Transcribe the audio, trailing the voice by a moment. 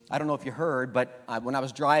I don't know if you heard, but when I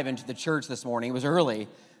was driving to the church this morning, it was early,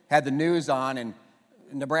 had the news on, and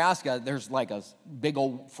in Nebraska, there's like a big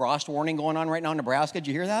old frost warning going on right now in Nebraska. Did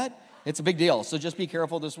you hear that? It's a big deal, so just be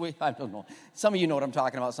careful this week. I don't know. Some of you know what I'm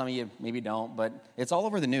talking about. Some of you maybe don't, but it's all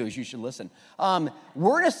over the news. You should listen.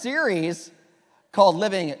 We're in a series called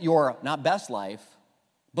Living Your, not best life,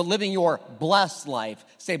 but living your blessed life.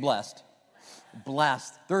 Say blessed.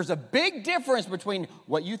 Blessed. There's a big difference between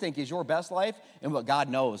what you think is your best life and what God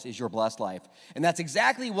knows is your blessed life. And that's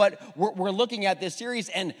exactly what we're looking at this series.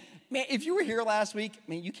 And man, if you were here last week,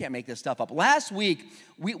 man, you can't make this stuff up. Last week,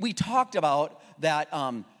 we talked about that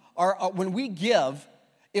when we give,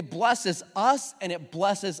 it blesses us and it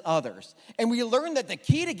blesses others. And we learned that the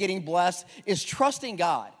key to getting blessed is trusting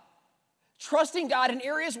God. Trusting God in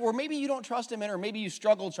areas where maybe you don't trust Him in, or maybe you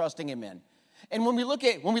struggle trusting Him in. And when we look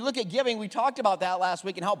at giving, we talked about that last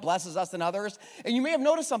week and how it blesses us and others. And you may have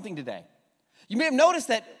noticed something today. You may have noticed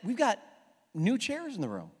that we've got new chairs in the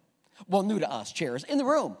room. Well, new to us, chairs in the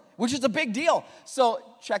room, which is a big deal. So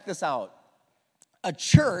check this out. A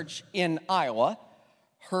church in Iowa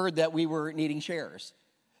heard that we were needing chairs.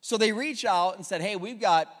 So they reached out and said, hey, we've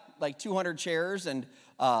got like 200 chairs and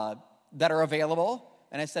that are available.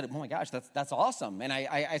 And I said, oh my gosh, that's awesome. And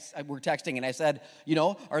we're texting and I said,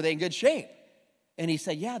 are they in good shape? And he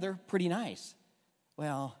said, yeah, they're pretty nice.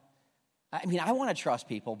 Well, I mean, I want to trust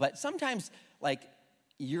people, but sometimes like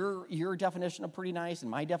your definition of pretty nice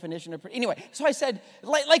and my definition of pretty, anyway. So I said,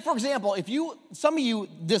 like for example, some of you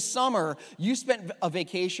this summer, you spent a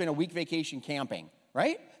week vacation camping,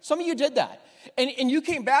 right? Some of you did that. And you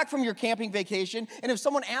came back from your camping vacation, and if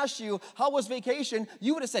someone asked you, how was vacation?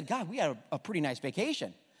 You would have said, God, we had a pretty nice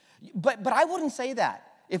vacation. But I wouldn't say that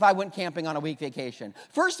if I went camping on a week vacation.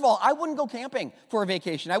 First of all, I wouldn't go camping for a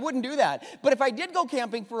vacation. I wouldn't do that. But if I did go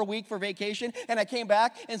camping for a week for vacation, and I came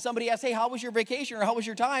back, and somebody asked, hey, how was your vacation, or how was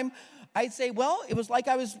your time? I'd say, well, it was like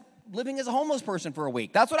I was living as a homeless person for a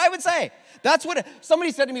week. That's what I would say. That's what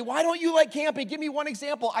somebody said to me, why don't you like camping? Give me one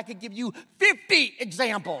example. I could give you 50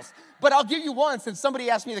 examples, but I'll give you one since somebody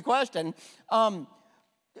asked me the question.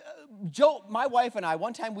 Joe, my wife and I,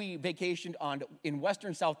 one time we vacationed in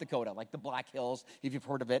western South Dakota, like the Black Hills, if you've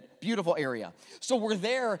heard of it. Beautiful area. So we're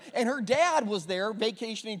there, and her dad was there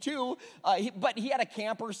vacationing too, but he had a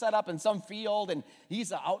camper set up in some field, and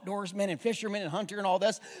he's an outdoorsman and fisherman and hunter and all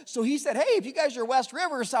this. So he said, hey, if you guys are West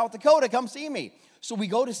River, South Dakota, come see me. So we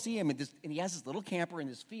go to see him, and he has this little camper in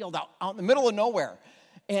this field out in the middle of nowhere.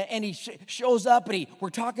 And he shows up, and we're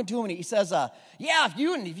talking to him, and he says, yeah, if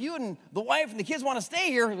you and the wife and the kids want to stay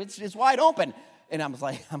here, it's wide open. And I'm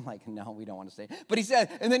like, no, we don't want to stay. But he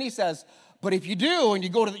says, but if you do, and you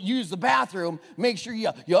go to use the bathroom, make sure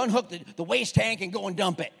you unhook the waste tank and go and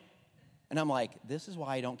dump it. And I'm like, this is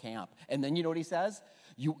why I don't camp. And then you know what he says?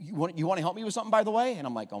 You want to help me with something, by the way? And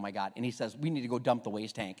I'm like, oh my God. And he says, we need to go dump the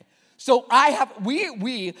waste tank. So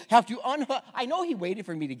we have to unhook. I know he waited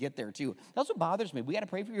for me to get there too. That's what bothers me. We got to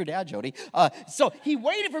pray for your dad, Jody. So he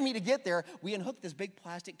waited for me to get there. We unhooked this big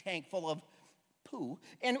plastic tank full of poo,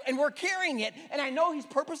 and we're carrying it, and I know he's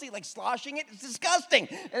purposely like sloshing it. It's disgusting.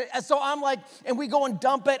 So I'm like, and we go and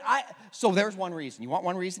dump it. So there's one reason. You want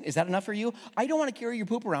one reason? Is that enough for you? I don't want to carry your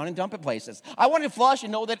poop around and dump it places. I want to flush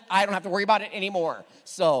and know that I don't have to worry about it anymore.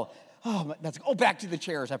 So, back to the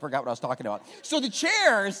chairs. I forgot what I was talking about. So the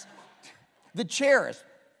chairs.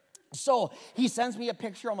 So he sends me a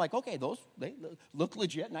picture. I'm like, okay, they look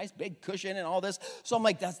legit, nice big cushion and all this. So I'm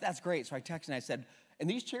like, that's great. So I texted and I said, and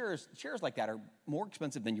these chairs like that are more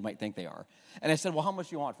expensive than you might think they are. And I said, well, how much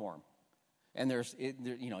do you want for them? And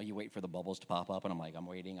you wait for the bubbles to pop up, and I'm like, I'm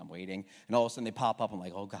waiting. And all of a sudden they pop up. I'm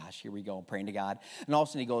like, oh gosh, here we go, praying to God. And all of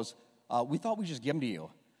a sudden he goes, we thought we'd just give them to you.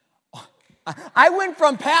 I went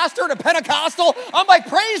from pastor to Pentecostal. I'm like,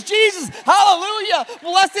 praise Jesus, hallelujah.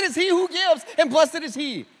 Blessed is he who gives, and blessed is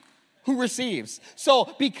he who receives.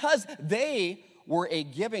 So because they were a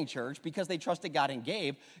giving church, because they trusted God and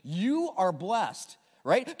gave, you are blessed,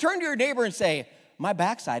 right? Turn to your neighbor and say, my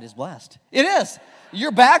backside is blessed. It is.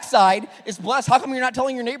 Your backside is blessed. How come you're not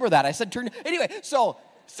telling your neighbor that? I said, anyway, so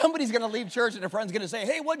somebody's going to leave church and a friend's going to say,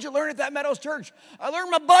 hey, what'd you learn at that Meadows church? I learned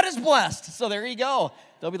my butt is blessed. So there you go.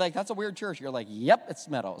 They'll be like, that's a weird church. You're like, yep, it's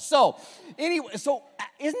Meadows. So anyway, isn't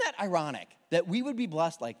that ironic that we would be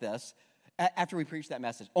blessed like this after we preach that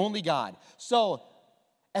message? Only God. So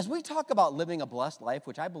as we talk about living a blessed life,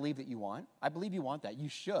 which I believe that you want, I believe you want that. You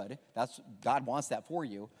should. God wants that for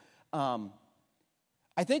you.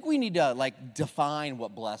 I think we need to define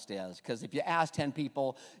what blessed is, because if you ask 10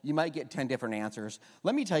 people, you might get 10 different answers.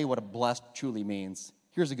 Let me tell you what a blessed truly means.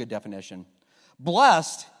 Here's a good definition.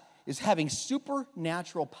 Blessed is having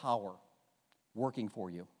supernatural power working for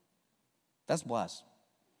you. That's blessed.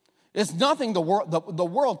 It's nothing the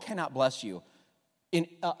world cannot bless you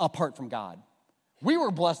apart from God. We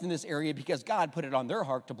were blessed in this area because God put it on their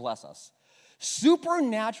heart to bless us.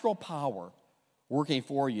 Supernatural power working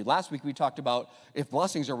for you. Last week we talked about if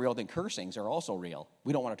blessings are real, then cursings are also real.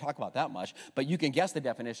 We don't want to talk about that much, but you can guess the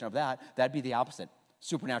definition of that. That'd be the opposite.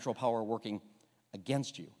 Supernatural power working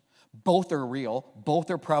against you. Both are real, both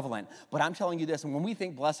are prevalent. But I'm telling you this, and when we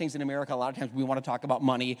think blessings in America, a lot of times we want to talk about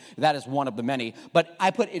money. That is one of the many. But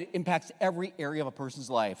I put it impacts every area of a person's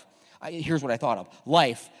life. Here's what I thought of.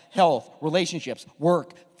 Life, health, relationships,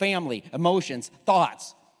 work, family, emotions,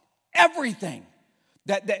 thoughts, everything.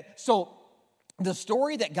 So the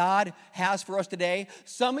story that God has for us today,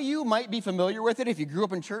 some of you might be familiar with it if you grew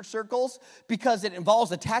up in church circles because it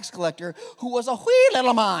involves a tax collector who was a wee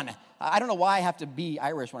little man. I don't know why I have to be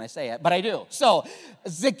Irish when I say it, but I do. So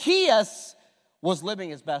Zacchaeus was living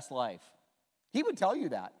his best life. He would tell you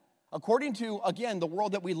that. According to, again, the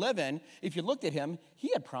world that we live in, if you looked at him, he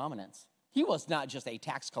had prominence. He was not just a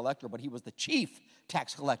tax collector, but he was the chief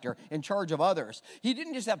tax collector in charge of others. He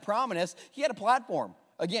didn't just have prominence, he had a platform.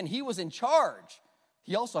 Again, he was in charge.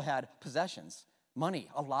 He also had possessions, money,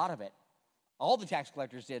 a lot of it. All the tax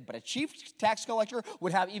collectors did, but a chief tax collector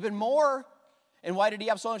would have even more. And why did he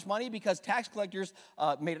have so much money? Because tax collectors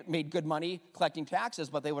made good money collecting taxes,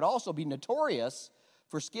 but they would also be notorious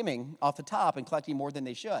for skimming off the top and collecting more than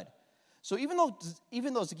they should. So even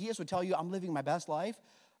though Zacchaeus would tell you, I'm living my best life,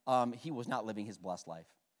 he was not living his blessed life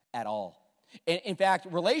at all. In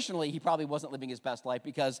fact, relationally, he probably wasn't living his best life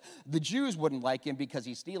because the Jews wouldn't like him because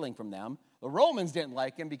he's stealing from them. The Romans didn't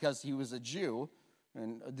like him because he was a Jew.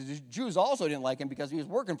 And the Jews also didn't like him because he was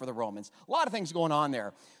working for the Romans. A lot of things going on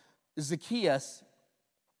there. Zacchaeus,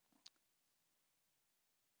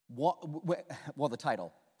 well, the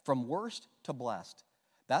title, From Worst to Blessed.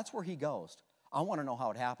 That's where he goes. I want to know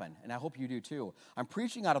how it happened, and I hope you do too. I'm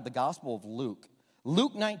preaching out of the Gospel of Luke.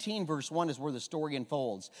 Luke 19, verse 1 is where the story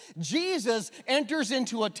unfolds. Jesus enters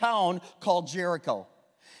into a town called Jericho.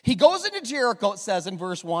 He goes into Jericho, it says in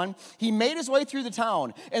verse 1. He made his way through the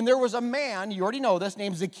town, and there was a man, you already know this,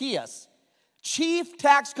 named Zacchaeus, chief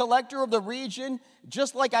tax collector of the region.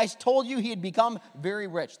 Just like I told you, he had become very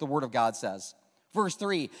rich, the Word of God says. Verse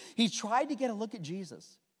 3, he tried to get a look at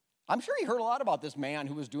Jesus. I'm sure he heard a lot about this man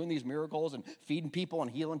who was doing these miracles and feeding people and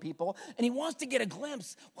healing people. And he wants to get a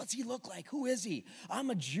glimpse. What's he look like? Who is he? I'm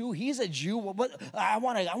a Jew. He's a Jew. I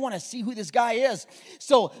want to see who this guy is.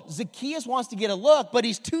 So Zacchaeus wants to get a look, but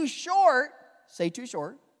he's too short. Say too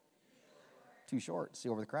short. Too short. See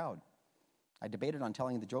over the crowd. I debated on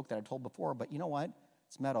telling the joke that I told before, but you know what?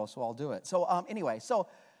 It's Meadow, so I'll do it. So anyway,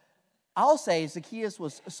 I'll say Zacchaeus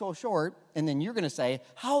was so short, and then you're going to say,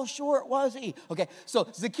 how short was he? Okay, so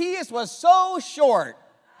Zacchaeus was so short.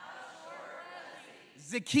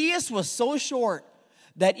 Zacchaeus was so short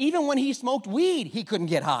that even when he smoked weed, he couldn't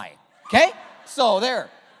get high. Okay? So there.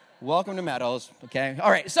 Welcome to Meadows. Okay?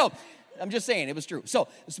 All right, so I'm just saying, it was true. So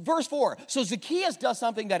verse 4. So Zacchaeus does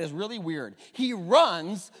something that is really weird. He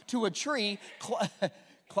runs to a tree,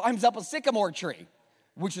 climbs up a sycamore tree,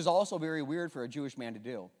 which is also very weird for a Jewish man to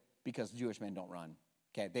do. Because Jewish men don't run.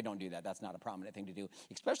 Okay, they don't do that. That's not a prominent thing to do,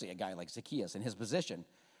 especially a guy like Zacchaeus in his position.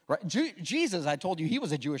 Right? Jesus, I told you, he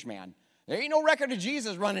was a Jewish man. There ain't no record of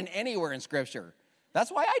Jesus running anywhere in Scripture.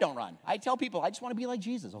 That's why I don't run. I tell people I just want to be like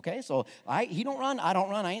Jesus, okay? So he don't run, I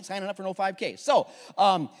don't run. I ain't signing up for no 5K. So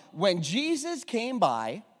when Jesus came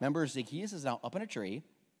by, remember Zacchaeus is now up in a tree,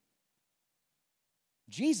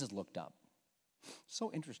 Jesus looked up.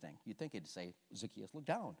 So interesting. You'd think he'd say, Zacchaeus, look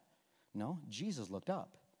down. No, Jesus looked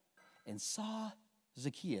up and saw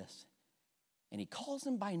Zacchaeus, and he calls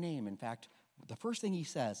him by name. In fact, the first thing he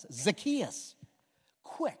says, Zacchaeus,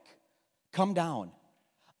 quick, come down.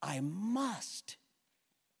 I must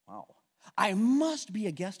be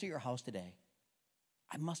a guest at your house today.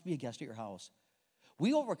 I must be a guest at your house.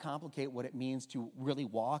 We overcomplicate what it means to really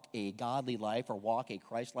walk a godly life or walk a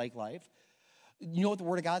Christ-like life. You know what the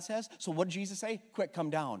Word of God says? So what did Jesus say? Quick, come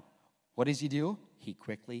down. What does he do? He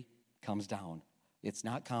quickly comes down. It's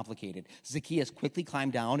not complicated. Zacchaeus quickly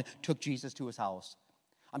climbed down, took Jesus to his house.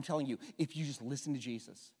 I'm telling you, if you just listen to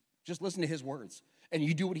Jesus, just listen to his words, and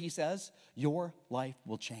you do what he says, your life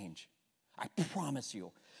will change. I promise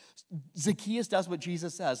you. Zacchaeus does what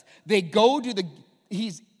Jesus says. They go to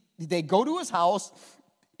his house.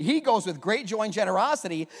 He goes with great joy and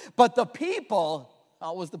generosity, but the people,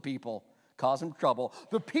 how was the people? Cause him trouble.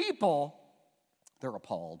 The people, they're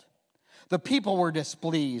appalled. The people were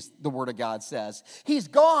displeased, the Word of God says. He's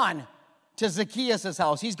gone to Zacchaeus'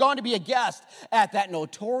 house. He's gone to be a guest at that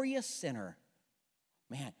notorious sinner.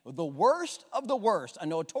 Man, the worst of the worst, a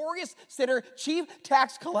notorious sinner, chief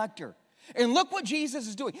tax collector. And look what Jesus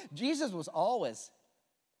is doing. Jesus was always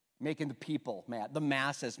making the people mad, the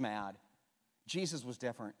masses mad. Jesus was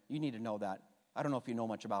different. You need to know that. I don't know if you know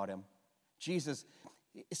much about him. Jesus,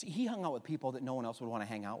 he hung out with people that no one else would want to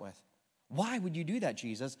hang out with. Why would you do that,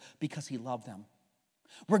 Jesus? Because he loved them.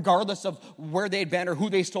 Regardless of where they'd been or who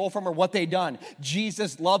they stole from or what they'd done,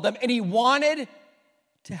 Jesus loved them, and he wanted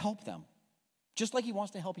to help them, just like he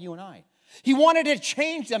wants to help you and I. He wanted to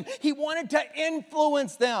change them. He wanted to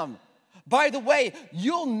influence them. By the way,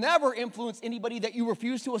 you'll never influence anybody that you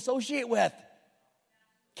refuse to associate with.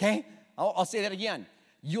 Okay? I'll say that again.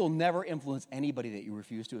 You'll never influence anybody that you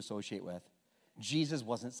refuse to associate with. Jesus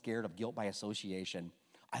wasn't scared of guilt by association.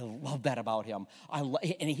 I love that about him.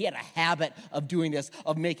 And he had a habit of doing this,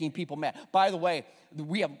 of making people mad. By the way,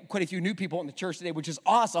 we have quite a few new people in the church today, which is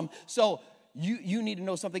awesome. So you need to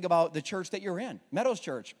know something about the church that you're in, Meadows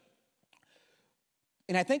Church.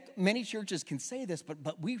 And I think many churches can say this,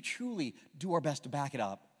 but we truly do our best to back it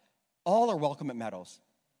up. All are welcome at Meadows.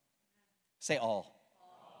 Say all.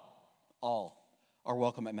 All are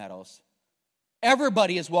welcome at Meadows.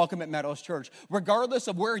 Everybody is welcome at Meadows Church, regardless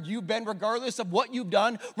of where you've been, regardless of what you've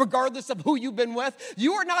done, regardless of who you've been with.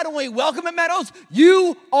 You are not only welcome at Meadows,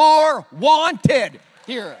 you are wanted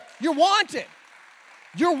here. You're wanted.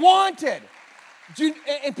 You're wanted.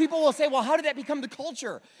 And people will say, well, how did that become the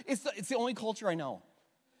culture? It's the only culture I know.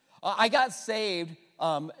 I got saved.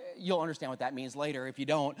 You'll understand what that means later if you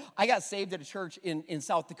don't. I got saved at a church in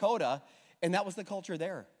South Dakota, and that was the culture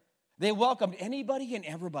there. They welcomed anybody and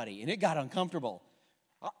everybody, and it got uncomfortable.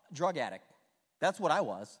 Drug addict. That's what I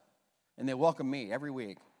was. And they welcomed me every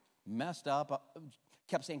week. Messed up.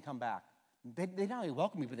 Kept saying, come back. They not only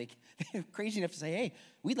welcomed me, but they're crazy enough to say, hey,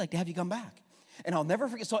 we'd like to have you come back. And I'll never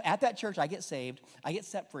forget. So at that church, I get saved. I get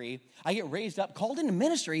set free. I get raised up, called into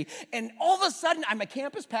ministry. And all of a sudden, I'm a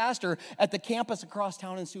campus pastor at the campus across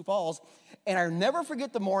town in Sioux Falls. And I'll never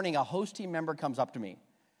forget the morning a host team member comes up to me.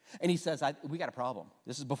 And he says, we got a problem.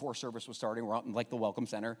 This is before service was starting. We're out in like the welcome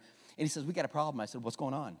center. And he says, we got a problem. I said, what's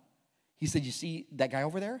going on? He said, you see that guy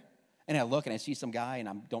over there? And I look and I see some guy and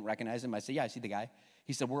I don't recognize him. I said, yeah, I see the guy.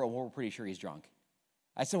 He said, we're pretty sure he's drunk.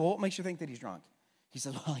 I said, well, what makes you think that he's drunk? He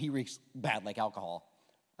said, well, he reeks bad like alcohol.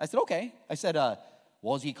 I said, okay. I said,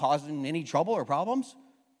 well, is he causing any trouble or problems?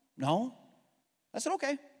 No. I said,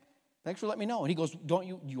 okay. Thanks for letting me know. And he goes,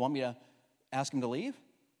 you want me to ask him to leave?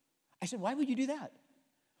 I said, why would you do that?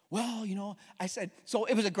 Well, I said, so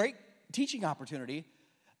it was a great teaching opportunity.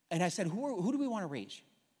 And I said, who do we want to reach?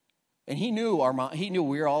 And he knew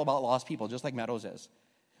we were all about lost people, just like Meadows is.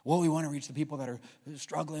 Well, we want to reach the people that are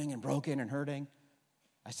struggling and broken and hurting.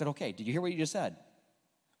 I said, okay, did you hear what you just said?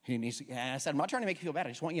 And I said, I'm not trying to make you feel bad. I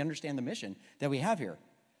just want you to understand the mission that we have here.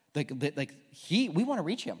 We want to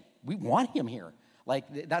reach him. We want him here.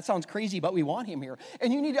 Like, that sounds crazy, but we want him here.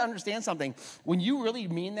 And you need to understand something. When you really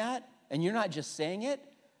mean that, and you're not just saying it,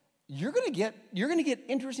 you're going to get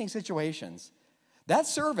interesting situations. That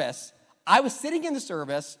service, I was sitting in the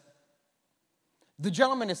service. The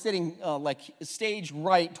gentleman is sitting stage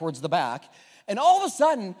right towards the back. And all of a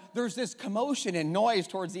sudden, there's this commotion and noise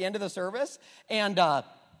towards the end of the service. And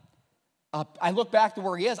I look back to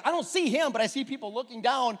where he is. I don't see him, but I see people looking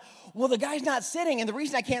down. Well, the guy's not sitting, and the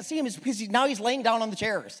reason I can't see him is because he's laying down on the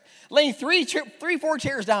chairs. Laying four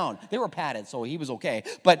chairs down. They were padded, so he was okay.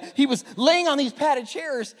 But he was laying on these padded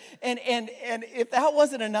chairs, and if that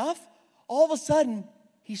wasn't enough, all of a sudden,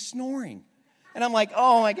 he's snoring. And I'm like,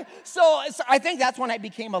 oh, my God. So I think that's when I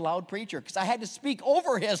became a loud preacher, because I had to speak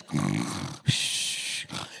over his...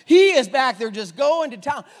 He is back there just going to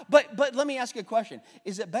town. But let me ask you a question.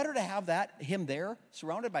 Is it better to have him there,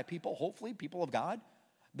 surrounded by people, hopefully people of God,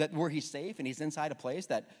 where he's safe and he's inside a place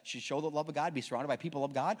that should show the love of God, be surrounded by people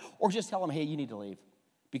of God, or just tell him, hey, you need to leave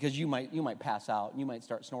because you might pass out and you might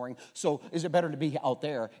start snoring. So is it better to be out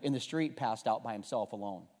there in the street passed out by himself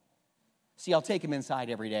alone? See, I'll take him inside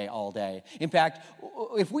every day, all day. In fact,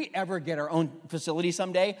 if we ever get our own facility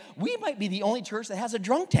someday, we might be the only church that has a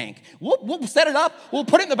drunk tank. We'll set it up. We'll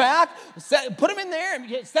put it in the back, put him in there,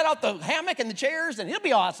 and set out the hammock and the chairs, and it'll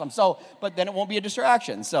be awesome. But then it won't be a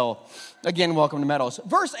distraction. So, again, welcome to Meadows.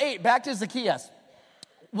 Verse 8, back to Zacchaeus.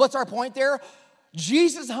 What's our point there?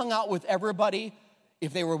 Jesus hung out with everybody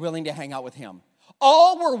if they were willing to hang out with him.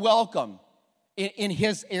 All were welcome in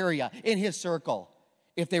his area, in his circle,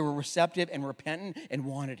 if they were receptive and repentant and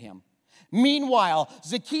wanted him. Meanwhile,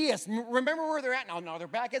 Zacchaeus, remember where they're at now? Now they're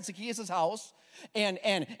back at Zacchaeus' house, and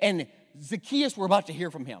Zacchaeus, we're about to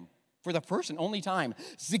hear from him for the first and only time.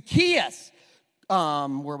 Zacchaeus, where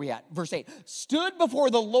are we at? Verse 8, stood before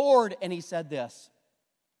the Lord, and he said this,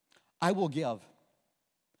 I will give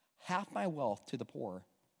half my wealth to the poor,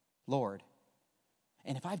 Lord.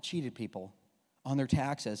 And if I've cheated people on their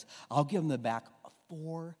taxes, I'll give them back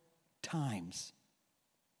 4 times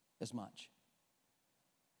as much.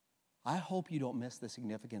 I hope you don't miss the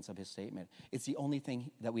significance of his statement. It's the only thing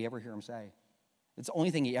that we ever hear him say. It's the only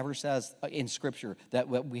thing he ever says in Scripture that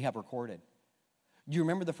we have recorded. Do you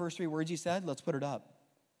remember the first 3 words he said? Let's put it up.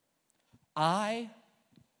 I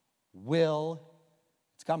will,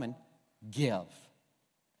 it's coming, give.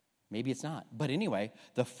 Maybe it's not. But anyway,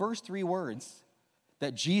 the first 3 words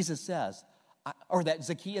that Jesus says, or that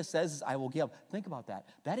Zacchaeus says is, I will give. Think about that.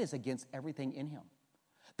 That is against everything in him.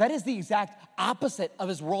 That is the exact opposite of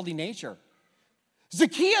his worldly nature.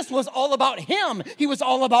 Zacchaeus was all about him. He was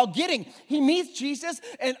all about getting. He meets Jesus,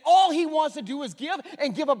 and all he wants to do is give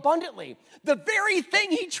and give abundantly. The very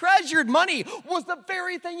thing he treasured, money, was the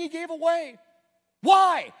very thing he gave away.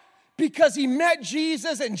 Why? Because he met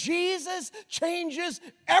Jesus, and Jesus changes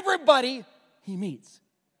everybody he meets.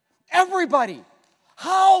 Everybody.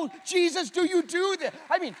 How, Jesus, do you do this?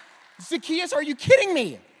 I mean, Zacchaeus, are you kidding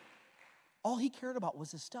me? All he cared about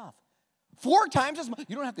was his stuff. 4 times as much.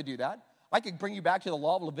 You don't have to do that. I could bring you back to the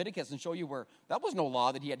law of Leviticus and show you where that was no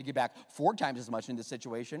law that he had to give back 4 times as much in this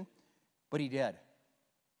situation. But he did.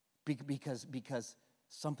 Because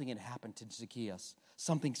something had happened to Zacchaeus.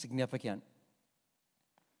 Something significant.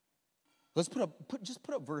 Let's put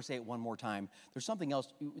up verse 8 one more time. There's something else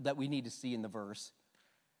that we need to see in the verse.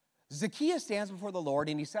 Zacchaeus stands before the Lord,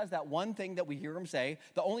 and he says that one thing that we hear him say,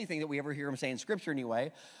 the only thing that we ever hear him say in Scripture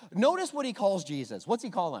anyway. Notice what he calls Jesus. What's he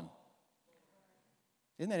call him?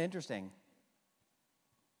 Isn't that interesting?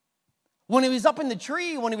 When he was up in the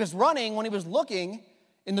tree, when he was running, when he was looking,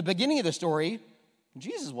 in the beginning of the story,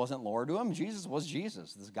 Jesus wasn't Lord to him. Jesus was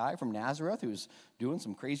Jesus, this guy from Nazareth who's doing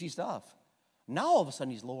some crazy stuff. Now all of a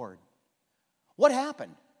sudden he's Lord. What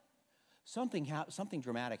happened? Something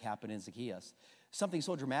dramatic happened in Zacchaeus. Something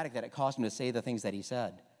so dramatic that it caused him to say the things that he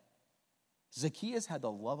said. Zacchaeus had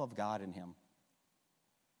the love of God in him.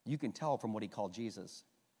 You can tell from what he called Jesus.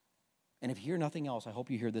 And if you hear nothing else, I hope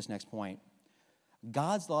you hear this next point.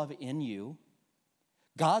 God's love in you,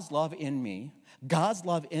 God's love in me, God's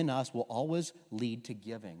love in us will always lead to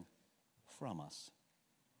giving from us.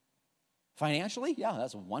 Financially, yeah,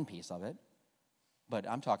 that's one piece of it. But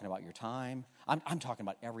I'm talking about your time. I'm talking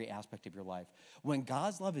about every aspect of your life. When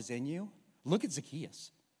God's love is in you, look at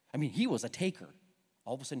Zacchaeus. I mean, he was a taker.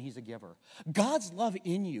 All of a sudden, he's a giver. God's love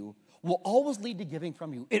in you will always lead to giving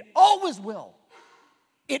from you. It always will.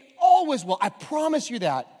 It always will. I promise you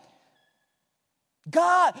that.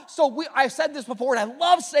 God, I've said this before, and I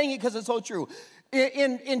love saying it because it's so true.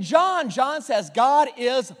 In John says God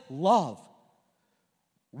is love.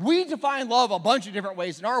 We define love a bunch of different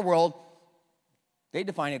ways in our world. They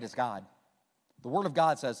define it as God. The Word of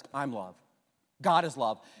God says, I'm love. God is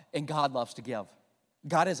love, and God loves to give.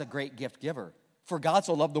 God is a great gift giver. For God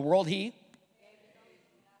so loved the world, he?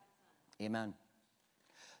 Amen.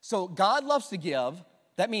 So God loves to give.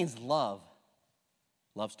 That means love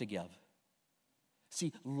loves to give.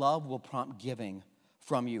 See, love will prompt giving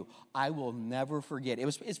from you. I will never forget.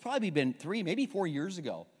 It's probably been 3, maybe 4 years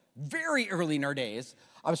ago, very early in our days.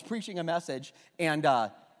 I was preaching a message, and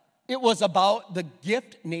it was about the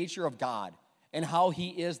gift nature of God and how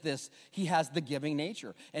he has the giving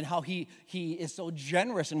nature and how he is so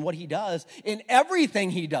generous in what he does, in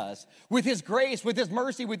everything he does, with his grace, with his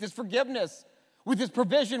mercy, with his forgiveness, with his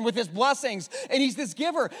provision, with his blessings, and he's this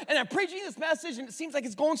giver. And I'm preaching this message, and it seems like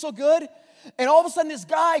it's going so good, and all of a sudden this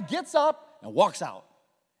guy gets up and walks out.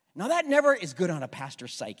 Now that never is good on a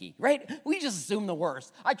pastor's psyche, right? We just assume the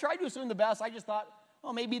worst. I tried to assume the best. I just thought,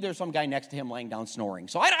 well, maybe there's some guy next to him laying down snoring.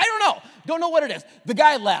 So I don't know. Don't know what it is. The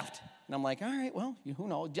guy left. And I'm like, all right, well, who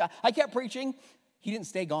knows? I kept preaching. He didn't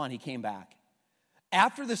stay gone. He came back.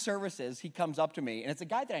 After the services, he comes up to me, and it's a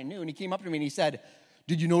guy that I knew, and he came up to me and he said,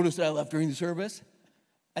 did you notice that I left during the service?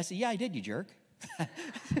 I said, yeah, I did, you jerk.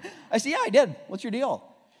 I said, yeah, I did. What's your deal?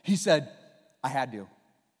 He said, I had to.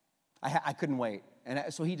 I couldn't wait.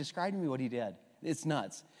 And so he described to me what he did. It's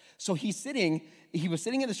nuts. So he was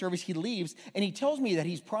sitting in the service, he leaves, and he tells me that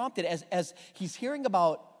he's prompted as he's hearing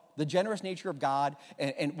about the generous nature of God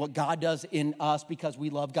and what God does in us because we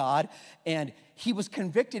love God, and he was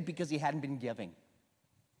convicted because he hadn't been giving.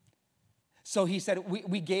 So he said,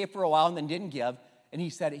 we gave for a while and then didn't give, and he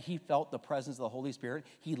said he felt the presence of the Holy Spirit.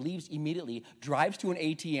 He leaves immediately, drives to an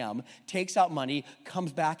ATM, takes out money,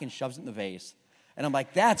 comes back and shoves it in the vase. And I'm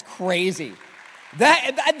like, that's crazy.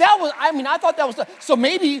 I thought that was, so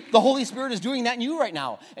maybe the Holy Spirit is doing that in you right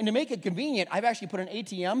now. And to make it convenient, I've actually put an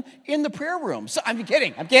ATM in the prayer room. So I'm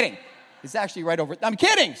kidding. It's actually right over, I'm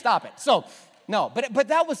kidding, stop it. So, no, but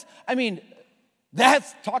that was,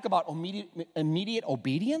 that's, talk about immediate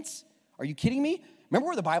obedience. Are you kidding me? Remember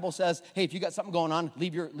where the Bible says, hey, if you got something going on,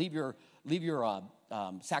 leave your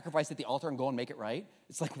sacrifice at the altar and go and make it right?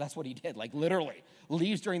 It's like, that's what he did, like literally.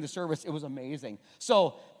 Leaves during the service. It was amazing.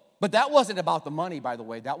 So, but that wasn't about the money, by the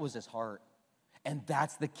way. That was his heart. And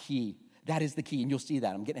that's the key. That is the key. And you'll see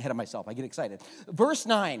that. I'm getting ahead of myself. I get excited. Verse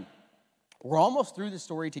 9. We're almost through the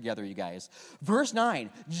story together, you guys. Verse 9,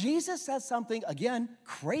 Jesus says something, again,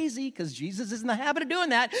 crazy, because Jesus is in the habit of doing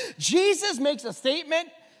that. Jesus makes a statement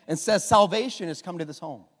and says, salvation has come to this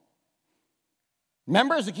home.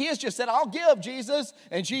 Remember, Zacchaeus just said, I'll give, Jesus.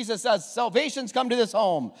 And Jesus says, salvation's come to this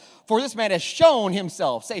home. For this man has shown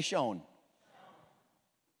himself. Say, shown.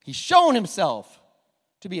 He's shown himself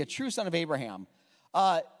to be a true son of Abraham.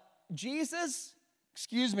 Jesus,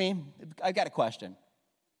 excuse me, I got a question.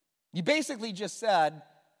 You basically just said,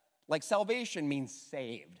 like, salvation means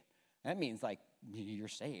saved. That means, like, you're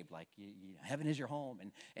saved. Like, heaven is your home,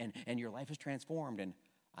 and your life is transformed. And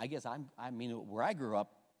I guess where I grew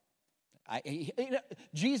up,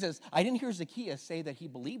 Jesus, I didn't hear Zacchaeus say that he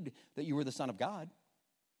believed that you were the Son of God.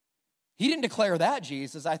 He didn't declare that,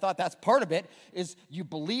 Jesus. I thought that's part of it, is you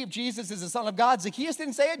believe Jesus is the Son of God. Zacchaeus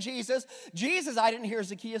didn't say it, Jesus. I didn't hear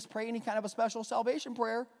Zacchaeus pray any kind of a special salvation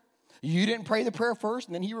prayer. You didn't pray the prayer first,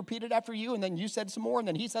 and then he repeated after you, and then you said some more, and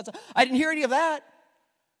then he said some. I didn't hear any of that.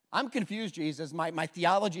 I'm confused, Jesus. My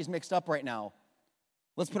theology is mixed up right now.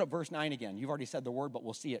 Let's put up verse 9 again. You've already said the word, but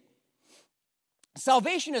we'll see it.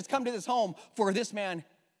 Salvation has come to this home, for this man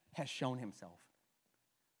has shown himself.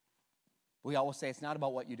 We always say it's not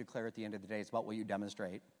about what you declare at the end of the day. It's about what you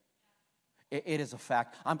demonstrate. It is a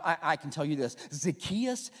fact. I can tell you this.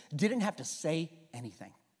 Zacchaeus didn't have to say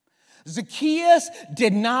anything. Zacchaeus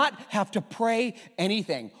did not have to pray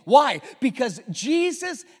anything. Why? Because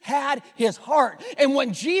Jesus had his heart. And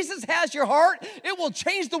when Jesus has your heart, it will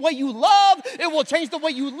change the way you love. It will change the way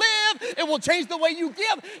you live. It will change the way you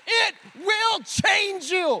give. It will change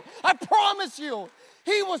you. I promise you.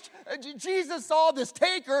 Jesus saw this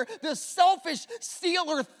taker, this selfish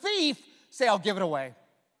stealer thief, say, I'll give it away.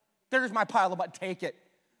 There's my pile of butt, take it.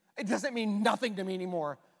 It doesn't mean nothing to me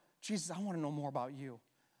anymore. Jesus, I want to know more about you.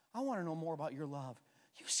 I want to know more about your love.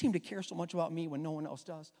 You seem to care so much about me when no one else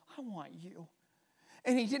does. I want you.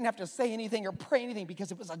 And he didn't have to say anything or pray anything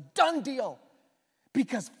because it was a done deal.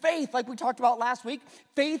 Because faith, like we talked about last week,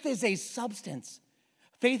 faith is a substance.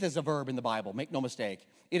 Faith is a verb in the Bible, make no mistake.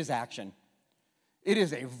 It is action. It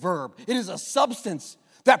is a verb. It is a substance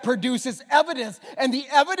that produces evidence. And the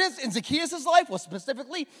evidence in Zacchaeus' life was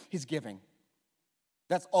specifically his giving.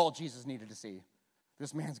 That's all Jesus needed to see.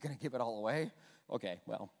 This man's going to give it all away? Okay,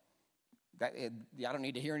 well, I don't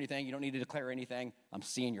need to hear anything. You don't need to declare anything. I'm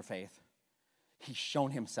seeing your faith. He's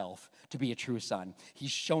shown himself to be a true son.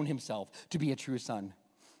 He's shown himself to be a true son.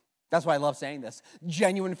 That's why I love saying this.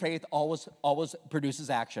 Genuine faith always produces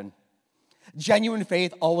action. Genuine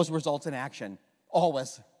faith always results in action.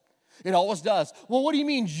 Always. It always does. Well, what do you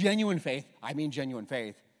mean genuine faith? I mean genuine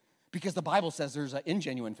faith. Because the Bible says there's an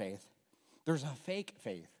ingenuine faith. There's a fake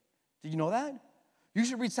faith. Did you know that? You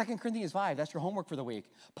should read 2 Corinthians 5. That's your homework for the week.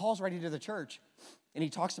 Paul's writing to the church, and he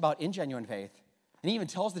talks about ingenuine faith. And he even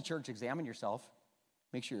tells the church, examine yourself.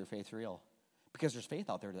 Make sure your faith's real. Because there's faith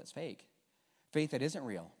out there that's fake. Faith that isn't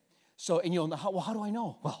real. So, and you'll know, how do I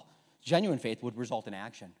know? Well, genuine faith would result in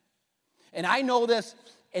action. And I know this,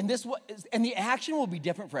 and the action will be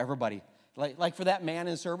different for everybody. Like for that man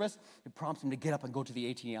in service, it prompts him to get up and go to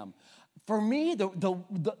the ATM. For me,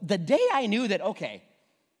 the day I knew that, okay,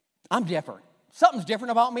 I'm different. Something's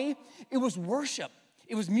different about me. It was worship.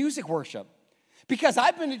 It was music worship. Because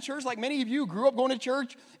I've been to church, like many of you grew up going to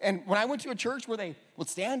church, and when I went to a church where they would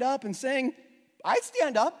stand up and sing, I'd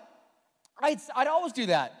stand up. I'd always do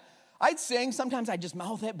that. I'd sing. Sometimes I'd just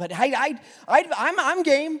mouth it, but I'm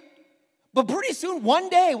game. But pretty soon, one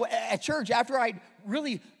day at church, after I'd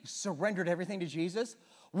really surrendered everything to Jesus,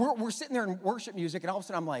 we're sitting there in worship music, and all of a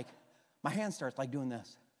sudden I'm like, my hand starts like doing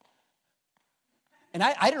this. And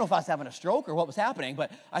I don't know if I was having a stroke or what was happening,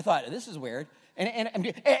 but I thought, this is weird. And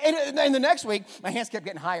the next week, my hands kept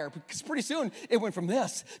getting higher because pretty soon it went from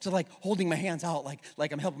this to like holding my hands out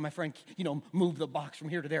like I'm helping my friend, move the box from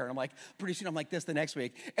here to there. And I'm like, pretty soon I'm like this the next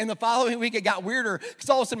week. And the following week it got weirder because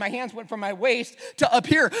all of a sudden my hands went from my waist to up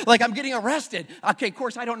here like I'm getting arrested. Okay, of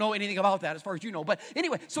course I don't know anything about that as far as you know. But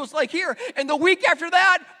anyway, so it's like here. And the week after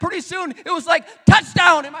that, pretty soon it was like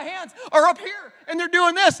touchdown and my hands are up here. And they're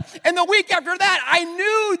doing this. And the week after that, I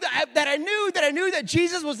knew that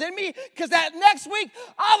Jesus was in me because that next week,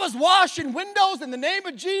 I was washing windows in the name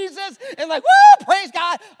of Jesus and like, woo, praise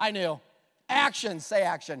God. I knew. Action, say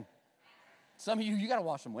action. Some of you got to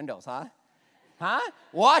wash some windows, huh? Huh?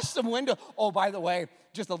 Wash some windows. Oh, by the way,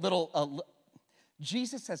 just a little,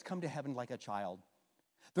 Jesus has come to heaven like a child.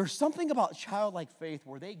 There's something about childlike faith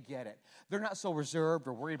where they get it. They're not so reserved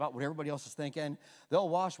or worried about what everybody else is thinking. They'll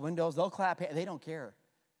wash windows. They'll clap. They don't care.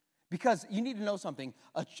 Because you need to know something.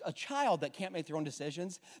 A child that can't make their own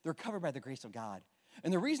decisions, they're covered by the grace of God.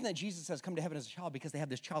 And the reason that Jesus says come to heaven as a child, because they have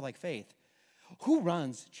this childlike faith. Who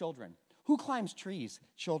runs? Children. Who climbs trees?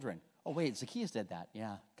 Children. Oh, wait, Zacchaeus did that.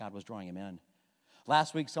 Yeah, God was drawing him in.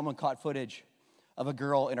 Last week, someone caught footage of a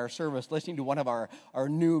girl in our service listening to one of our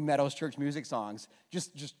new Meadows Church music songs.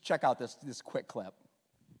 Just check out this quick clip.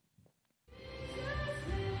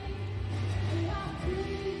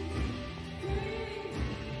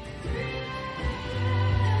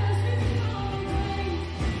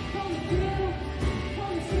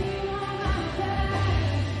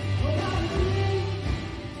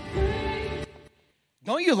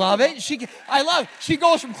 Don't you love it? She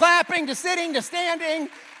goes from clapping to sitting to standing.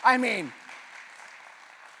 I mean,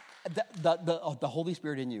 the Holy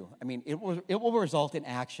Spirit in you. I mean, it will result in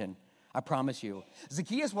action. I promise you.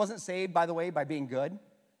 Zacchaeus wasn't saved, by the way, by being good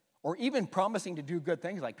or even promising to do good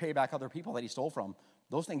things like pay back other people that he stole from.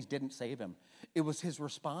 Those things didn't save him. It was his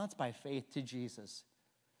response by faith to Jesus.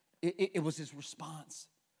 It was his response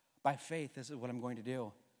by faith. This is what I'm going to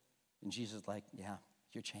do. And Jesus is like, yeah,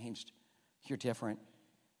 you're changed. You're different.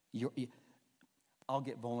 I'll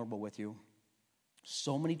get vulnerable with you.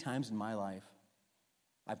 So many times in my life,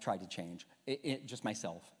 I've tried to change, just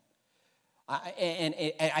myself.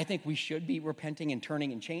 I think we should be repenting and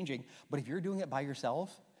turning and changing, but if you're doing it by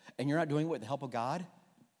yourself and you're not doing it with the help of God,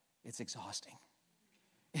 it's exhausting.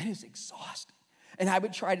 It is exhausting. And I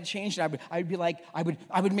would try to change, and I'd be like, I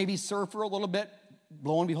would maybe serve for a little bit.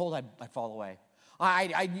 Lo and behold, I'd fall away.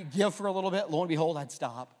 I'd give for a little bit. Lo and behold, I'd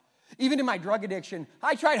stop. Even in my drug addiction,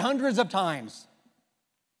 I tried hundreds of times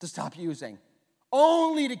to stop using,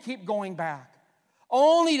 only to keep going back,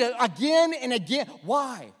 only to again and again.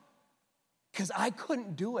 Why? Because I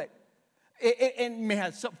couldn't do it. And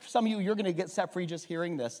man, some of you, you're going to get set free just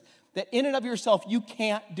hearing this, that in and of yourself, you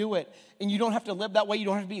can't do it. And you don't have to live that way. You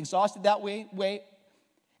don't have to be exhausted that way.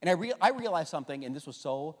 And I realized something, and this was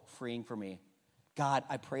so freeing for me. God,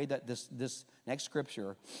 I pray that this next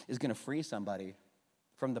scripture is going to free somebody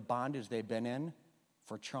from the bondage they've been in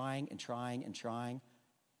for trying and trying and trying.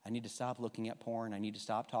 I need to stop looking at porn. I need to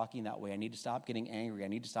stop talking that way. I need to stop getting angry. I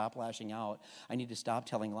need to stop lashing out. I need to stop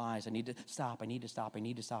telling lies. I need to stop. I need to stop. I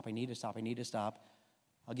need to stop. I need to stop. I need to stop.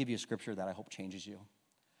 I'll give you a scripture that I hope changes you.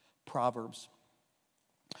 Proverbs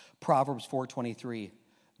 4:23.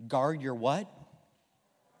 Guard your what?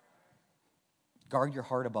 Guard your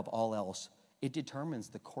heart above all else. It determines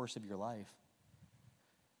the course of your life.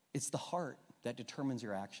 It's the heart that determines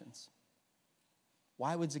your actions.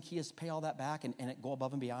 Why would Zacchaeus pay all that back and go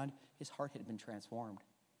above and beyond? His heart had been transformed.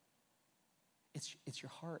 It's your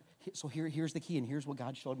heart. So here's the key, and here's what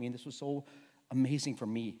God showed me, and this was so amazing for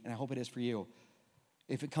me, and I hope it is for you.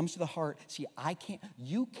 If it comes to the heart, see,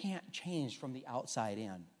 you can't change from the outside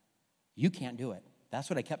in. You can't do it. That's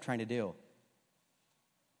what I kept trying to do.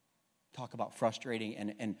 Talk about frustrating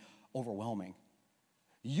and overwhelming.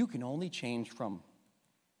 You can only change from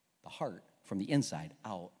the heart, from the inside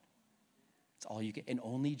out. It's all you can, and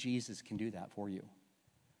only Jesus can do that for you.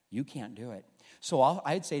 You can't do it. So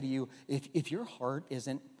I'd say to you, if your heart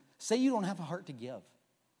isn't, say you don't have a heart to give.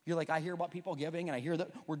 You're like, I hear about people giving, and I hear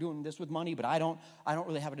that we're doing this with money, but I don't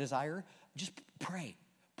really have a desire. Just pray.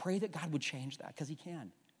 Pray that God would change that, because he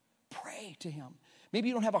can. Pray to him. Maybe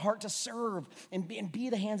you don't have a heart to serve and be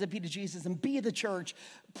the hands and feet of Jesus and be the church.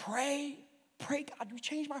 Pray, God, would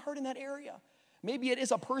change my heart in that area. Maybe it is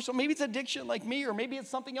a personal, maybe it's addiction like me, or maybe it's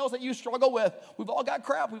something else that you struggle with. We've all got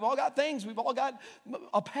crap. We've all got things. We've all got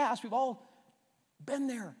a past. We've all been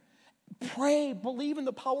there. Pray, believe in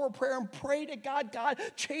the power of prayer, and pray to God, God,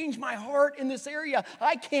 change my heart in this area.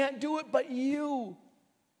 I can't do it, but you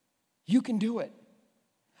can do it.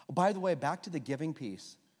 Oh, by the way, back to the giving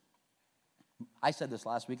piece. I said this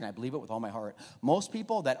last week, and I believe it with all my heart. Most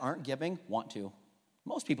people that aren't giving want to.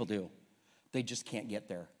 Most people do. They just can't get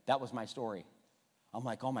there. That was my story. I'm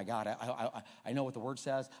like, oh my God, I know what the word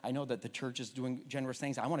says. I know that the church is doing generous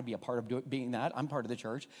things. I want to be a part of being that. I'm part of the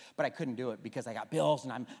church, but I couldn't do it because I got bills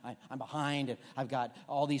and I'm behind and I've got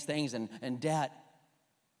all these things and debt.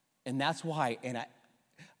 And that's why, and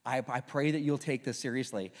I pray that you'll take this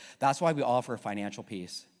seriously. That's why we offer financial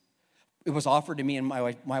peace. It was offered to me and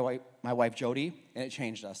my wife Jody, and it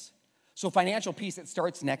changed us. So financial peace, it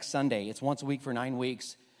starts next Sunday. It's once a week for 9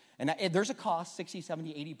 weeks. And there's a cost, $60,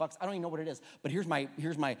 $70, $80. I don't even know what it is. But here's my,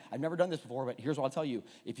 I've never done this before, but here's what I'll tell you.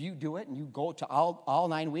 If you do it and you go to all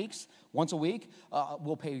 9 weeks, once a week,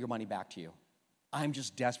 we'll pay your money back to you. I'm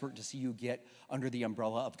just desperate to see you get under the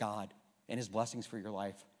umbrella of God and his blessings for your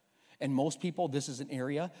life. And most people, this is an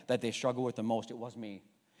area that they struggle with the most. It was me.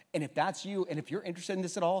 And if that's you, and if you're interested in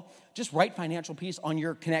this at all, just write financial peace on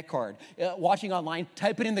your Connect card. Watching online,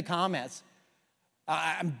 type it in the comments.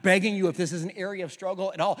 I'm begging you, if this is an area of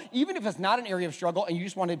struggle at all, even if it's not an area of struggle and you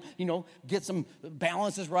just want to, get some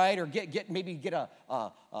balances right or get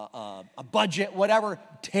a budget, whatever,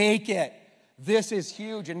 take it. This is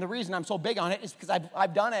huge. And the reason I'm so big on it is because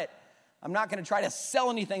I've done it. I'm not going to try to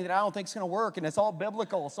sell anything that I don't think is going to work, and it's all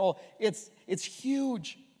biblical. So it's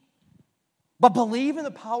huge. But believe in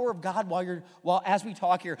the power of God while as we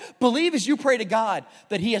talk here. Believe as you pray to God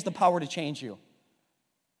that He has the power to change you.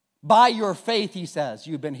 By your faith, He says,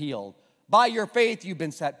 you've been healed. By your faith, you've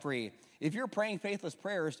been set free. If you're praying faithless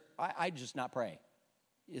prayers, I just not pray.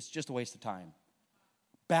 It's just a waste of time.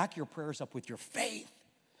 Back your prayers up with your faith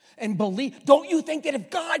and believe. Don't you think that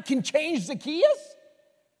if God can change Zacchaeus,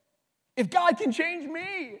 if God can change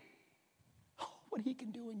me, what He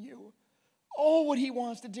can do in you. Oh, what He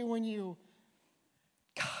wants to do in you.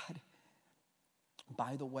 God.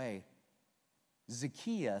 By the way,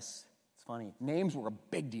 Zacchaeus, it's funny, names were a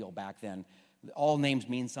big deal back then. All names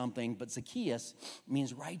mean something, but Zacchaeus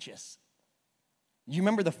means righteous. You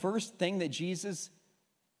remember the first thing that Jesus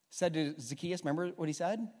said to Zacchaeus? Remember what He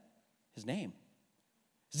said? His name.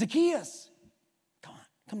 Zacchaeus, come on,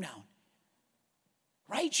 come down.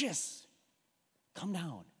 Righteous, come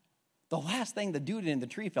down. The last thing the dude in the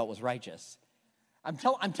tree felt was righteous. I'm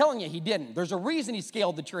telling you, he didn't. There's a reason he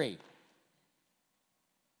scaled the tree.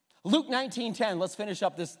 Luke 19:10, let's finish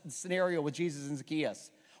up this scenario with Jesus and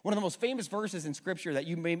Zacchaeus. One of the most famous verses in Scripture that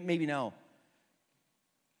you maybe know.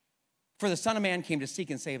 For the Son of Man came to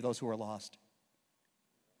seek and save those who are lost.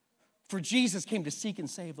 For Jesus came to seek and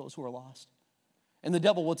save those who are lost. And the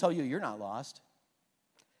devil will tell you, you're not lost.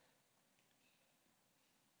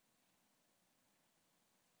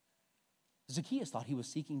 Zacchaeus thought he was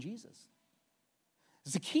seeking Jesus.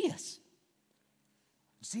 Zacchaeus,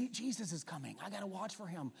 see, Jesus is coming. I got to watch for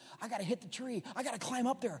Him. I got to hit the tree. I got to climb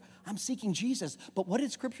up there. I'm seeking Jesus. But what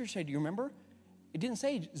did Scripture say? Do you remember? It didn't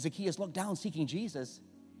say Zacchaeus looked down seeking Jesus.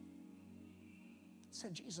 It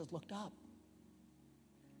said Jesus looked up.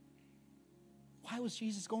 Why was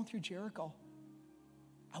Jesus going through Jericho?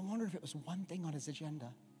 I wonder if it was one thing on His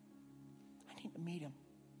agenda. I need to meet Him.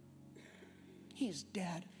 He's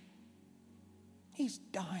dead. He's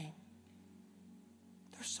dying.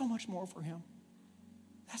 There's so much more for Him.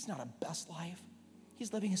 That's not a best life.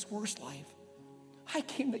 He's living His worst life. I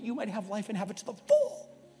came that you might have life and have it to the full.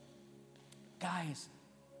 Guys,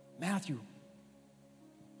 Matthew,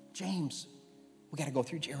 James, we got to go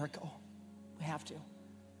through Jericho. We have to.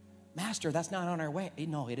 Master, that's not on our way.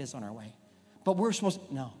 No, it is on our way. But we're supposed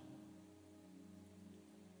to, no.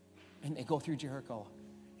 And they go through Jericho,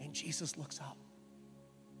 and Jesus looks up.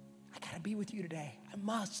 I got to be with you today. I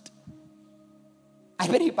must. I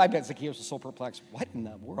bet Zacchaeus was so perplexed. What in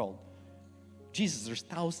the world? Jesus, there's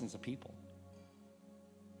thousands of people.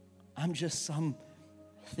 I'm just some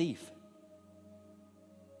thief.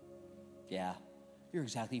 Yeah, you're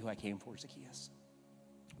exactly who I came for, Zacchaeus.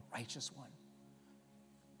 Righteous one.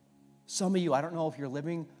 Some of you, I don't know if you're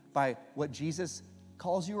living by what Jesus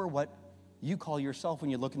calls you or what you call yourself when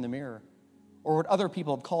you look in the mirror, or what other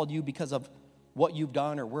people have called you because of what you've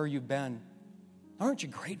done or where you've been. Aren't you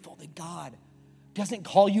grateful that God doesn't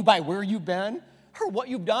call you by where you've been or what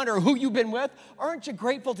you've done or who you've been with? Aren't you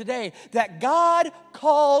grateful today that God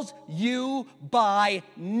calls you by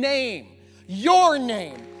name? Your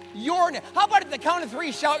name. Your name. How about at the count of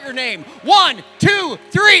 3, shout your name? 1, 2,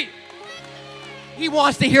 3. He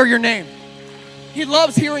wants to hear your name. He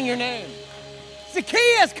loves hearing your name.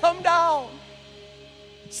 Zacchaeus, come down.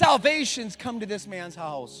 Salvation's come to this man's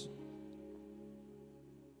house.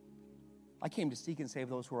 I came to seek and save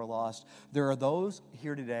those who are lost. There are those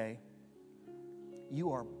here today,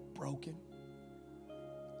 you are broken.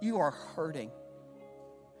 You are hurting.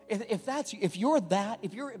 If that's you, if you're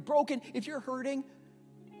broken, if you're hurting,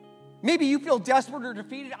 maybe you feel desperate or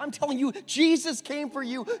defeated. I'm telling you, Jesus came for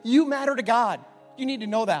you. You matter to God. You need to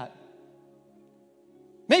know that.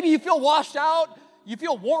 Maybe you feel washed out. You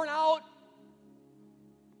feel worn out.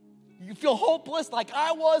 You feel hopeless like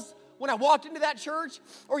I was when I walked into that church,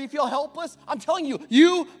 or you feel helpless. I'm telling you,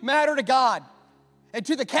 you matter to God. And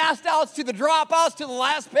to the cast outs, to the dropouts, to the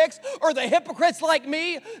last picks, or the hypocrites like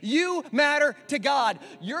me, you matter to God.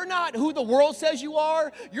 You're not who the world says you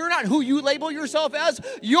are. You're not who you label yourself as.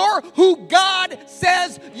 You're who God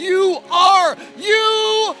says you are.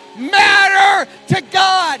 You matter to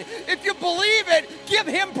God. If you believe it, give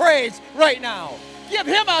Him praise right now. Give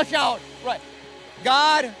Him a shout. Right.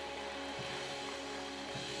 God,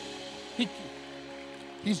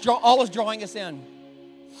 He's always drawing us in.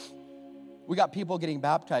 We got people getting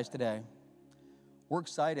baptized today. We're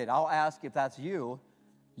excited. I'll ask if that's you.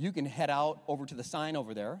 You can head out over to the sign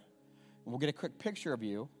over there, and we'll get a quick picture of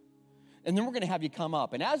you. And then we're going to have you come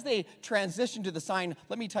up. And as they transition to the sign,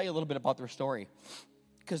 let me tell you a little bit about their story,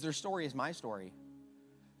 because their story is my story.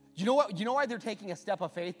 You know what? You know why they're taking a step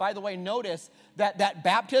of faith? By the way, notice that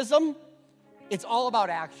baptism, it's all about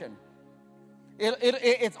action.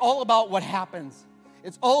 It's all about what happens.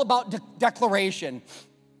 It's all about declaration,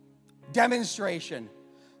 demonstration.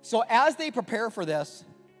 So as they prepare for this,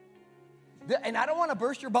 and I don't want to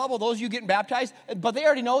burst your bubble, those of you getting baptized, but they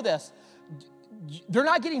already know this. They're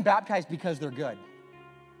not getting baptized because they're good.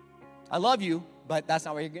 I love you, but that's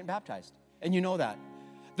not why you're getting baptized. And you know that.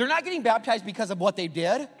 They're not getting baptized because of what they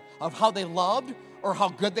did, of how they loved, or how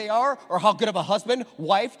good they are, or how good of a husband,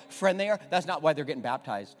 wife, friend they are. That's not why they're getting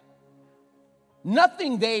baptized.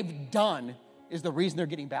 Nothing they've done is the reason they're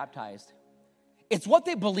getting baptized. It's what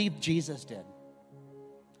they believe Jesus did.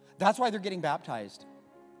 That's why they're getting baptized.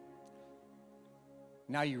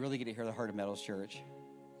 Now you really get to hear the heart of Meadows Church.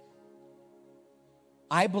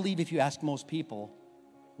 I believe if you ask most people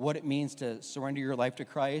what it means to surrender your life to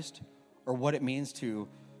Christ or what it means to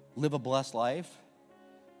live a blessed life,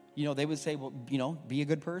 they would say, well, be a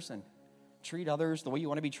good person. Treat others the way you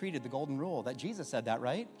want to be treated, the golden rule. That Jesus said that,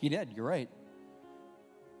 right? He did. You're right.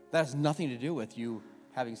 That has nothing to do with you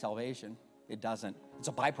having salvation. It doesn't. It's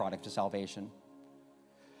a byproduct of salvation.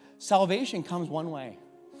 Salvation comes one way.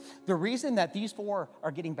 The reason that these four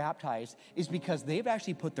are getting baptized is because they've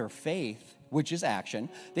actually put their faith, which is action,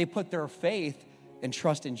 they put their faith and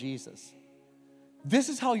trust in Jesus. This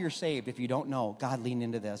is how you're saved. If you don't know, God, lean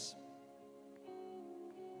into this.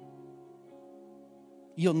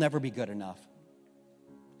 You'll never be good enough,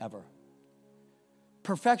 ever.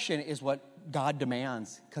 Perfection is what God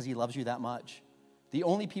demands because he loves you that much. The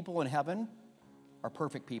only people in heaven are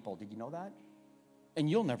perfect people. Did you know that? And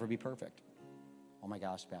you'll never be perfect. Oh my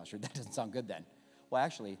gosh, Pastor, that doesn't sound good then. Well,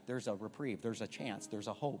 actually, there's a reprieve, there's a chance, there's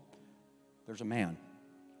a hope. There's a man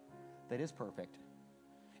that is perfect.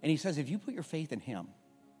 And he says, if you put your faith in him,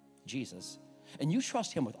 Jesus, and you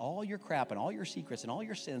trust him with all your crap and all your secrets and all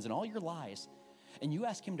your sins and all your lies, and you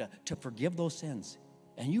ask him to forgive those sins,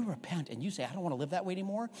 and you repent, and you say, I don't want to live that way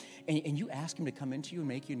anymore, and you ask him to come into you and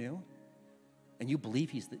make you new, and you believe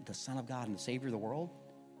he's the Son of God and the Savior of the world,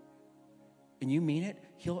 and you mean it,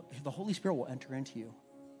 the Holy Spirit will enter into you.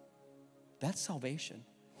 That's salvation.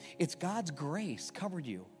 It's God's grace covered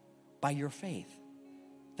you by your faith.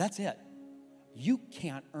 That's it. You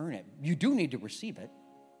can't earn it. You do need to receive it.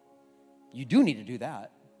 You do need to do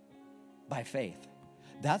that by faith.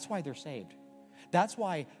 That's why they're saved. That's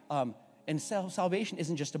why, and salvation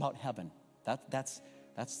isn't just about heaven. That's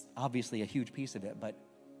obviously a huge piece of it, but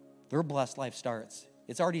their blessed life starts.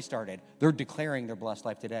 It's already started. They're declaring their blessed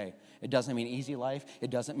life today. It doesn't mean easy life. It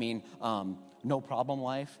doesn't mean no problem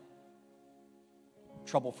life,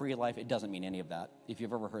 trouble-free life. It doesn't mean any of that. If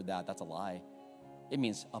you've ever heard that, that's a lie. It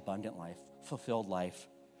means abundant life, fulfilled life,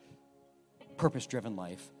 purpose-driven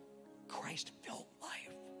life, Christ-filled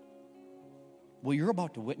life. What you're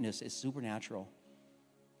about to witness is supernatural.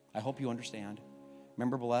 I hope you understand.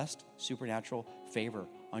 Remember, blessed, supernatural favor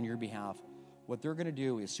on your behalf. What they're going to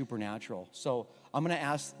do is supernatural. So I'm going to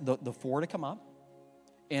ask the four to come up,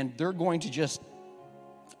 and they're going to just,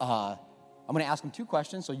 I'm going to ask them two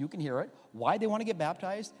questions so you can hear it, why they want to get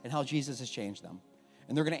baptized and how Jesus has changed them.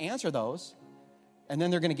 And they're going to answer those, and then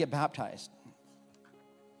they're going to get baptized.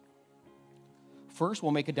 First,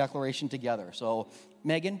 we'll make a declaration together. So,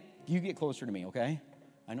 Megan, you get closer to me, okay?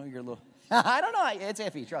 I know you're a little, I don't know, it's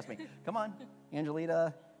iffy, trust me. Come on,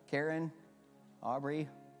 Angelita, Karen, Aubrey.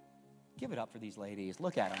 Give it up for these ladies.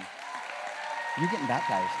 Look at them. You're getting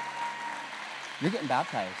baptized. You're getting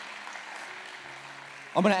baptized.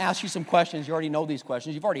 I'm going to ask you some questions. You already know these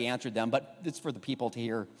questions. You've already answered them, but it's for the people to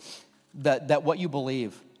hear that what you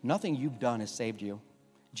believe, nothing you've done has saved you.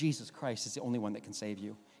 Jesus Christ is the only one that can save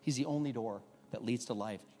you. He's the only door that leads to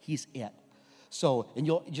life. He's it. So, and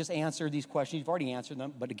you'll just answer these questions. You've already answered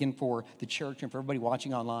them, but again, for the church and for everybody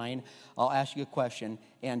watching online, I'll ask you a question,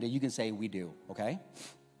 and you can say, we do, okay?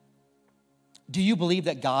 Do you believe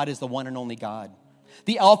that God is the one and only God?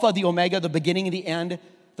 The Alpha, the Omega, the beginning and the end,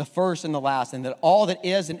 the first and the last, and that all that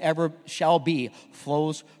is and ever shall be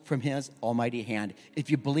flows from his almighty hand. If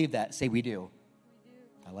you believe that, say we do.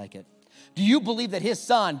 I like it. Do you believe that his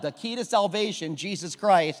son, the key to salvation, Jesus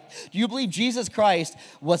Christ, do you believe Jesus Christ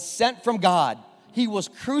was sent from God? He was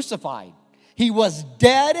crucified. He was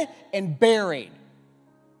dead and buried.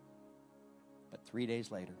 But 3 days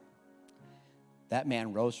later, that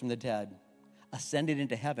man rose from the dead, ascended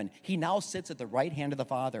into heaven. He now sits at the right hand of the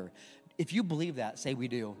Father. If you believe that, say we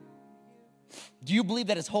do. Do you believe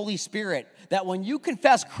that it's Holy Spirit, that when you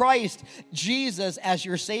confess Christ, Jesus, as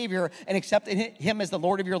your Savior and accepted him as the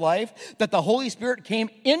Lord of your life, that the Holy Spirit came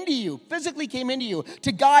into you, physically came into you,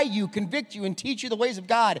 to guide you, convict you, and teach you the ways of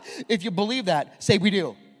God? If you believe that, say we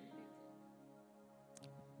do.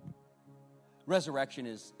 Resurrection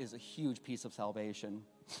is a huge piece of salvation.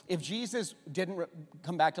 If Jesus didn't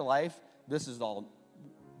come back to life, this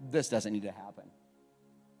doesn't need to happen.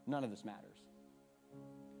 None of this matters.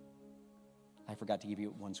 I forgot to give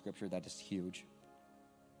you one scripture that is huge.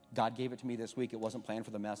 God gave it to me this week. It wasn't planned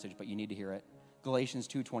for the message, but you need to hear it. Galatians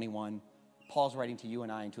 2:21. Paul's writing to you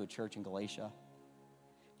and I and to a church in Galatia.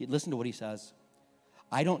 Listen to what he says.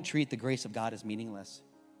 I don't treat the grace of God as meaningless.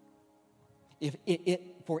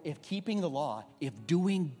 If keeping the law, if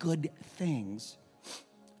doing good things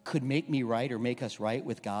could make me right or make us right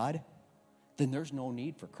with God, then there's no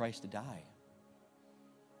need for Christ to die.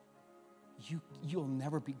 You'll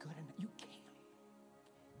never be good enough. You can't.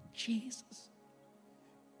 Jesus.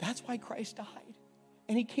 That's why Christ died.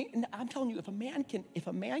 And he can't, and I'm telling you, if a man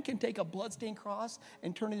can take a bloodstained cross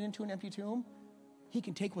and turn it into an empty tomb, he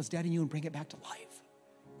can take what's dead in you and bring it back to life.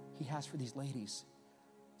 He has for these ladies.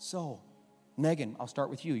 So, Megan, I'll start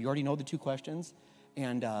with you. You already know the two questions.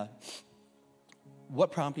 And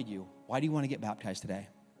what prompted you? Why do you want to get baptized today?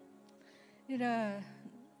 I'm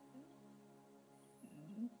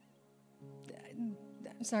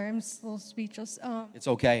sorry, I'm just a little speechless. It's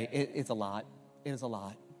okay. It's a lot. It is a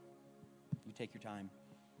lot. You take your time.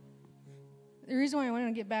 The reason why I want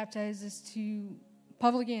to get baptized is to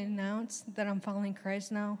publicly announce that I'm following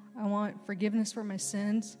Christ now. I want forgiveness for my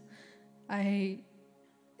sins.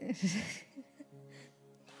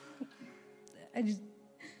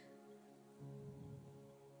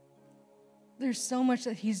 There's so much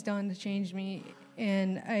that he's done to change me,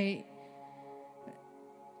 and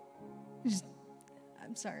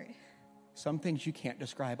I'm sorry. Some things you can't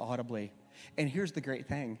describe audibly. And here's the great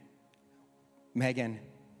thing. Megan,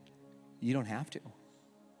 you don't have to.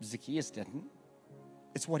 Zacchaeus didn't.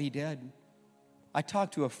 It's what he did. I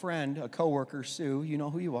talked to a friend, a coworker, Sue. You know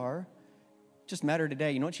who you are. Just met her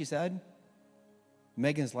today. You know what she said?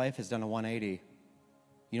 Megan's life has done a 180.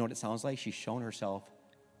 You know what it sounds like? She's shown herself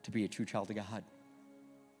to be a true child of God.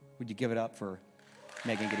 Would you give it up for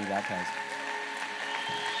Megan getting baptized?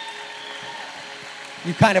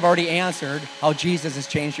 You kind of already answered how Jesus has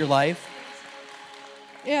changed your life.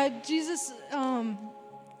 Yeah, Jesus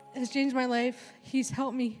has changed my life. He's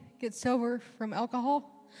helped me get sober from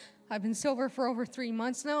alcohol. I've been sober for over 3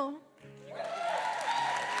 months now.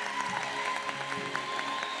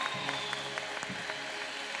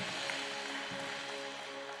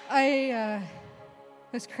 I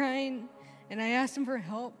was crying, and I asked him for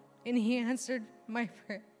help, and he answered my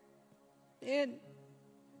prayer. And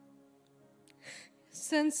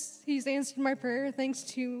since he's answered my prayer, thanks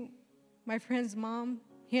to my friend's mom,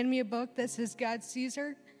 handed me a book that says God Sees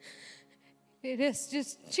Her. It has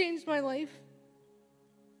just changed my life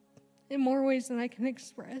in more ways than I can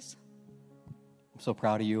express. I'm so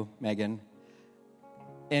proud of you, Megan.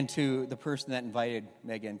 And to the person that invited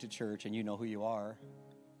Megan to church, and you know who you are.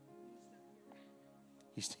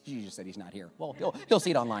 You just said he's not here. Well, he'll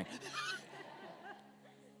see it online.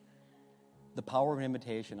 The power of an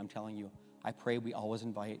invitation, I'm telling you, I pray we always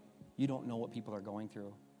invite. You don't know what people are going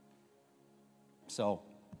through. So,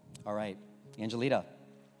 all right. Angelita,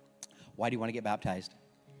 why do you want to get baptized?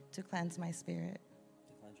 To cleanse my spirit.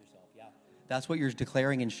 To cleanse yourself, yeah. That's what you're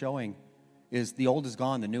declaring and showing, is the old is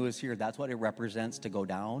gone, the new is here. That's what it represents, to go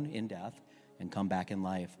down in death and come back in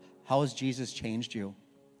life. How has Jesus changed you?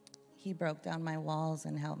 He broke down my walls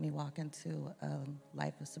and helped me walk into a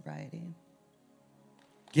life of sobriety.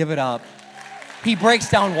 Give it up. He breaks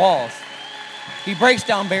down walls. He breaks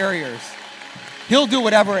down barriers. He'll do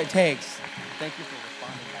whatever it takes. Thank you for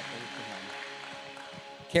responding by faith to him.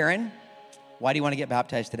 Karen, why do you want to get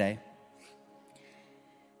baptized today?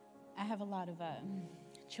 I have a lot of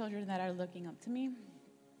children that are looking up to me,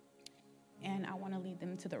 and I want to lead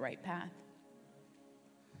them to the right path.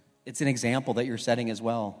 It's an example that you're setting as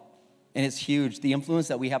well. And it's huge. The influence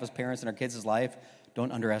that we have as parents in our kids' life,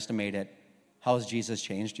 don't underestimate it. How has Jesus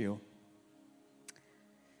changed you?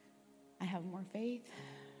 I have more faith.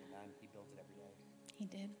 He builds it every day. He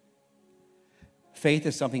did. Faith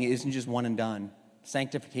is something that isn't just one and done.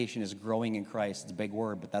 Sanctification is growing in Christ. It's a big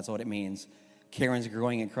word, but that's what it means. Karen's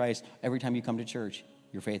growing in Christ. Every time you come to church,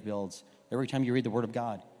 your faith builds. Every time you read the Word of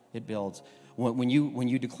God, it builds. When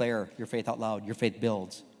you declare your faith out loud, your faith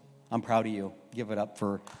builds. I'm proud of you. Give it up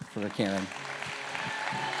for Karen.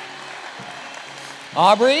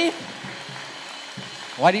 Aubrey,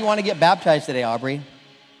 why do you want to get baptized today, Aubrey?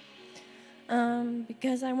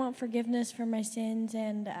 Because I want forgiveness for my sins,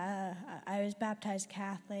 and I was baptized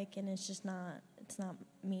Catholic, and it's not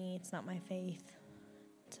me, it's not my faith.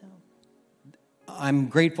 So I'm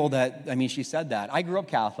grateful that, she said that. I grew up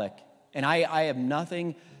Catholic, and I have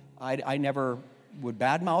nothing, I never would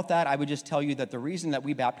badmouth that. I would just tell you that the reason that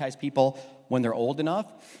we baptize people when they're old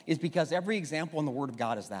enough is because every example in the Word of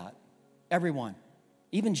God is that. Everyone.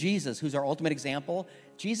 Even Jesus, who's our ultimate example,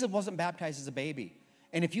 Jesus wasn't baptized as a baby.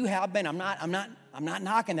 And if you have been, I'm not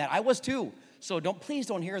knocking that. I was too. So please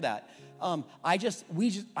don't hear that. When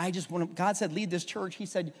God said lead this church, He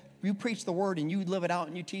said you preach the word and you live it out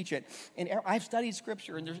and you teach it. And I've studied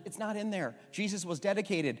Scripture and it's not in there. Jesus was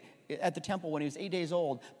dedicated at the temple when He was 8 days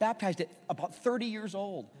old, baptized at about 30 years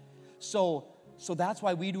old. So that's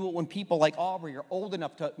why we do it when people like Aubrey are old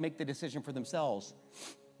enough to make the decision for themselves.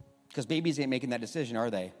 Because babies ain't making that decision, are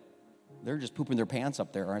they? They're just pooping their pants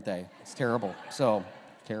up there, aren't they? It's terrible. So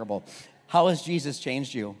terrible. How has Jesus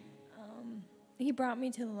changed you? He brought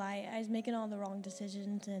me to the light. I was making all the wrong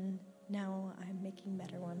decisions, and now I'm making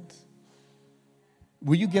better ones.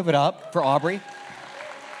 Will you give it up for Aubrey?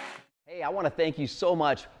 Hey, I want to thank you so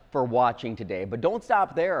much for watching today, but don't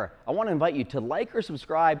stop there. I want to invite you to like or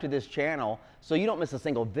subscribe to this channel so you don't miss a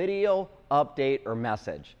single video, update, or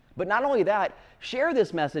message. But not only that, share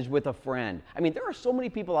this message with a friend. There are so many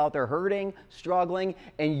people out there hurting, struggling,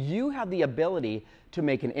 and you have the ability to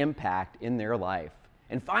make an impact in their life.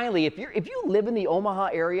 And finally, if you live in the Omaha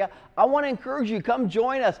area, I want to encourage you, come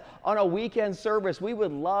join us on a weekend service. We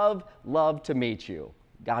would love to meet you.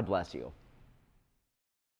 God bless you.